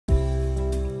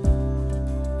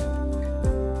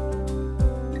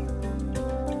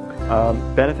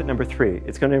Benefit number 3,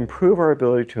 it's going to improve our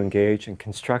ability to engage in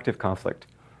constructive conflict.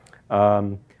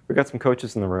 We've got some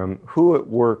coaches in the room.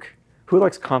 Who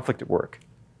likes conflict at work?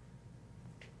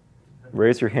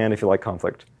 Raise your hand if you like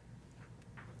conflict.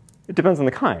 It depends on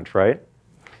the kind, right?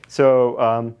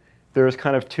 So there's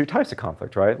kind of 2 types of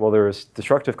conflict, right? Well, there's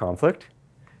destructive conflict,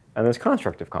 and there's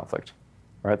constructive conflict,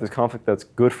 right? There's conflict that's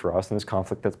good for us, and there's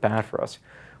conflict that's bad for us.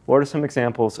 What are some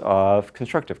examples of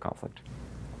constructive conflict?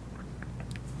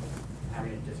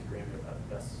 Having a disagreement about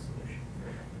the best solution.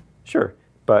 Sure,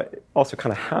 but also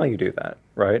kind of how you do that,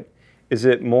 right? Is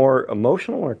it more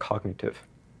emotional or cognitive?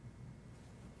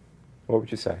 What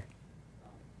would you say?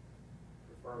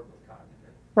 Preferably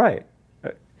cognitive. Right.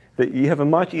 That you have a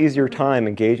much easier time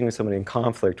engaging with somebody in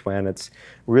conflict when it's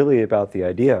really about the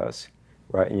ideas,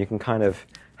 right? And you can kind of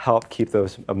help keep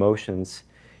those emotions,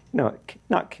 not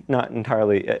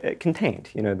entirely contained.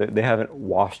 They haven't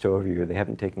washed over you. They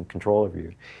haven't taken control of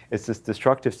you. It's this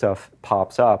destructive stuff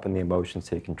pops up and the emotions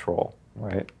take control,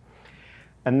 right?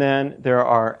 And then there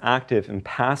are active and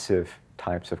passive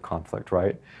types of conflict,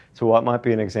 right? So what might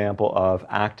be an example of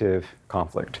active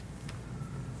conflict?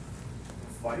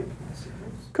 Fight, I suppose.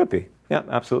 Could be. Yeah,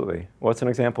 absolutely. What's an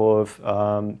example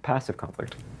of passive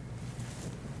conflict?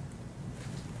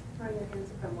 Throwing your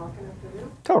hands up and walking up the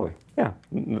room. Totally. Yeah,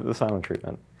 the silent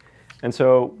treatment. And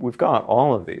so we've got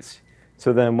all of these.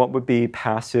 So then what would be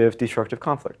passive destructive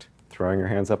conflict? Throwing your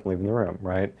hands up and leaving the room,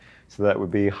 right? So that would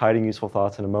be hiding useful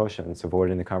thoughts and emotions,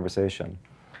 avoiding the conversation.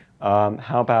 How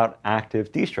about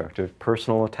active destructive,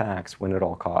 personal attacks, win at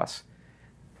all costs?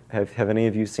 Have any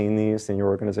of you seen these in your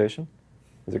organization?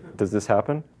 Does this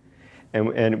happen?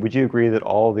 And would you agree that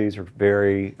all of these are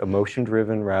very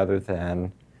emotion-driven rather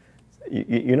than,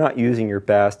 you're not using your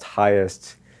best,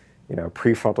 highest,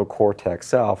 prefrontal cortex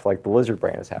self like the lizard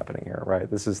brain is happening here, right?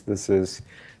 This is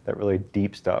that really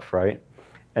deep stuff, right?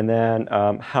 And then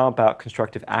how about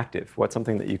constructive active? What's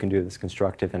something that you can do that's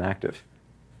constructive and active?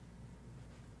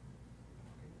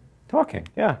 Talking,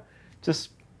 yeah.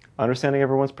 Just understanding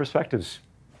everyone's perspectives,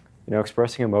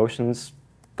 expressing emotions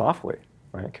thoughtfully,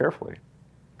 right? Carefully.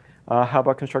 How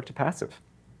about constructive passive?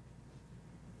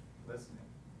 Listening.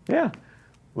 Yeah.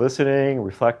 Listening,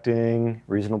 reflecting,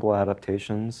 reasonable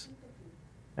adaptations.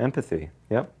 Empathy.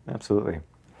 Yep, absolutely.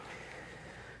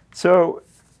 So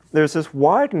there's this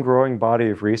wide and growing body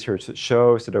of research that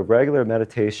shows that a regular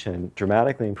meditation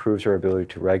dramatically improves our ability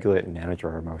to regulate and manage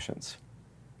our emotions.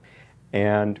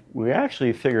 And we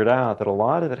actually figured out that a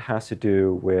lot of it has to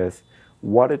do with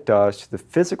what it does to the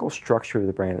physical structure of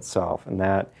the brain itself, and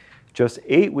that just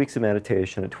 8 weeks of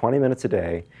meditation at 20 minutes a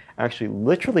day actually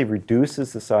literally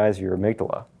reduces the size of your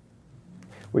amygdala,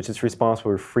 which is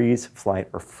responsible for freeze, flight,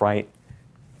 or fright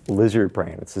lizard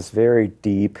brain. It's this very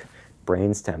deep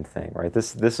brainstem thing, right?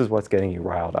 This is what's getting you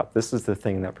riled up. This is the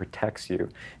thing that protects you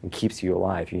and keeps you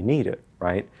alive. You need it,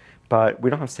 right? But we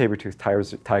don't have saber-toothed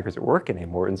tigers at work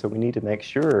anymore, and so we need to make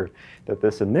sure that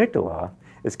this amygdala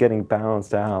is getting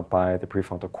balanced out by the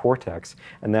prefrontal cortex,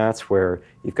 and that's where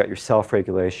you've got your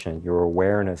self-regulation, your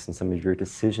awareness, and some of your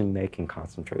decision-making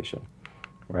concentration,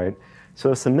 right? So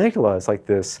this amygdala is like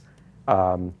this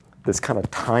kind of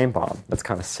time bomb that's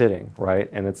kind of sitting, right?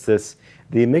 And it's this,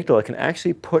 the amygdala can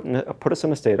actually put us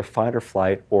in a state of fight or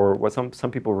flight, or what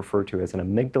some people refer to as an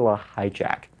amygdala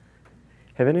hijack.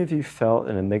 Have any of you felt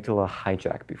an amygdala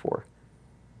hijack before?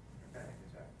 Panic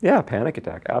attack. Yeah, panic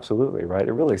attack, absolutely, right?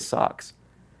 It really sucks,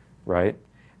 right?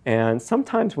 And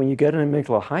sometimes when you get an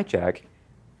amygdala hijack,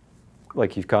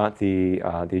 like you've got the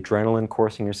adrenaline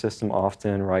coursing your system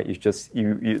often, right?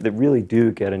 They really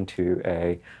do get into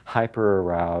a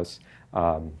hyper-aroused,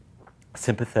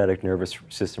 sympathetic nervous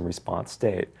system response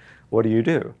state. What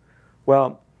do?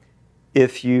 Well,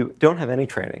 if you don't have any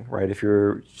training, right? If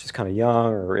you're just kind of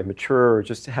young or immature or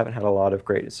just haven't had a lot of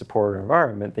great support or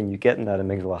environment, then you get in that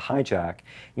amygdala hijack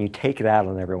and you take it out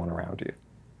on everyone around you,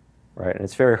 right? And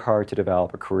it's very hard to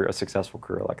develop a successful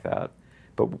career like that.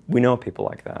 But we know people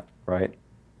like that, right?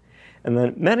 And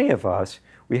then many of us,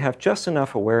 we have just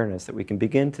enough awareness that we can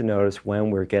begin to notice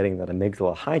when we're getting that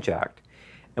amygdala hijacked,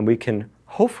 and we can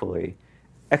hopefully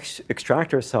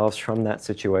extract ourselves from that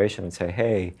situation and say,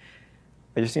 hey,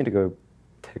 I just need to go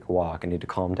take a walk. I need to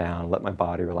calm down, let my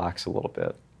body relax a little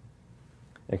bit.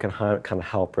 It can kind of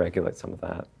help regulate some of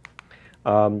that.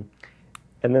 And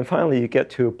then finally, you get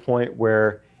to a point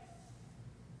where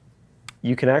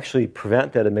you can actually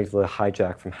prevent that amygdala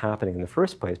hijack from happening in the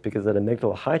first place, because that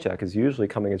amygdala hijack is usually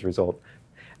coming as a result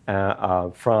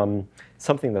from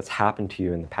something that's happened to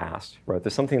you in the past, right?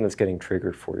 There's something that's getting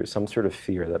triggered for you, some sort of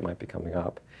fear that might be coming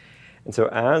up. And so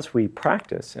as we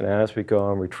practice and as we go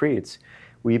on retreats,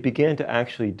 we begin to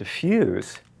actually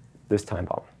diffuse this time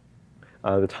bomb,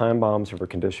 The time bombs that we're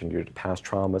conditioned due to past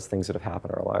traumas, things that have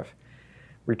happened in our life.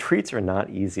 Retreats are not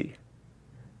easy.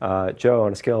 Joe,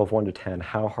 on a scale of 1 to 10,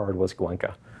 how hard was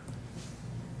Gwenka?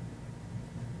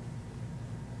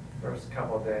 First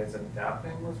couple of days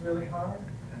adapting was really hard,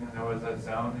 and then there was a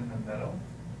zone in the middle.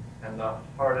 And the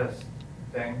hardest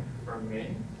thing for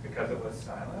me, because it was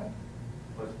silent,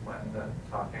 was when the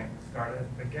talking started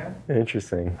again.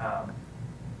 Interesting.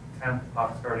 10th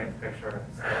off-skirting picture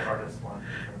is the hardest one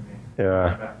for me. Yeah.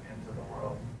 Going back into the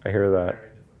world. I hear that. Very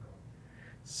difficult.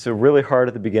 So really hard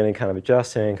at the beginning, kind of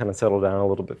adjusting, kind of settle down a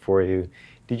little bit for you.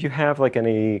 Did you have like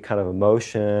any kind of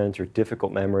emotions or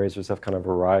difficult memories or stuff kind of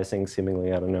arising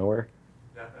seemingly out of nowhere?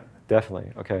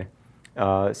 Definitely. Definitely,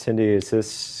 okay. Cindy, is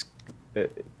this...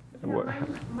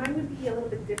 Mine would be a little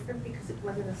bit different because it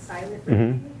wasn't a silent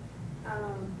Mhm. retreat.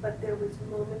 But there was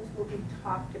moments where we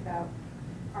talked about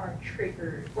our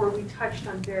triggers, or we touched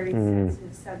on very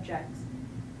sensitive subjects.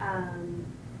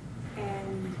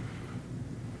 And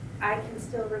I can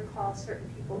still recall certain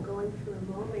people going through a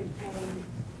moment and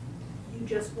you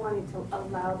just wanted to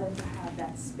allow them to have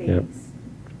that space. Yep.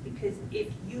 Because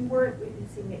if you weren't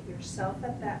witnessing it yourself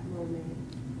at that moment,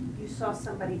 you saw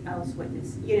somebody else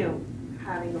witness,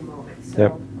 having a moment. So,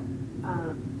 Yep.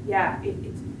 yeah,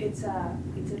 it's a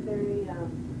very,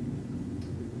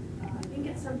 I think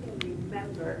it's something to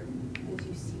remember as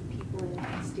you see people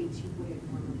in states you wouldn't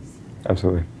normally see.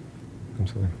 Absolutely.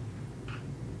 Absolutely.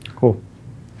 Cool.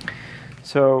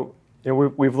 So,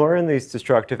 we've learned these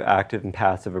destructive, active, and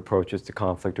passive approaches to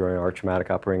conflict during our traumatic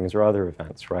upbringings or other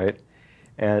events, right?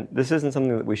 And this isn't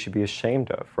something that we should be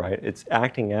ashamed of, right? It's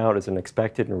acting out as an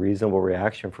expected and reasonable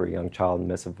reaction for a young child in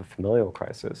the midst of a familial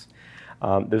crisis.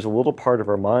 There's a little part of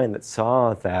our mind that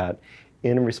saw that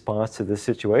in response to this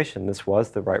situation, this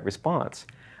was the right response.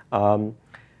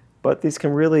 But these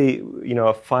can really,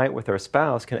 a fight with our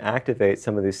spouse can activate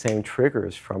some of these same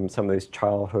triggers from some of these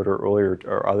childhood or earlier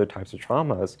or other types of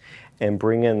traumas and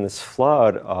bring in this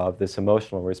flood of this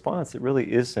emotional response that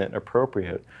really isn't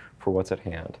appropriate for what's at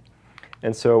hand.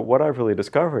 And so what I've really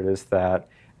discovered is that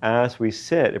as we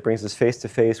sit, it brings us face to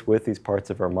face with these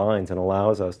parts of our minds and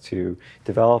allows us to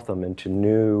develop them into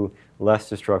new, less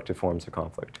destructive forms of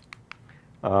conflict.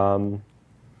 And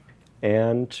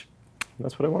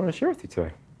that's what I wanted to share with you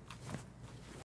today.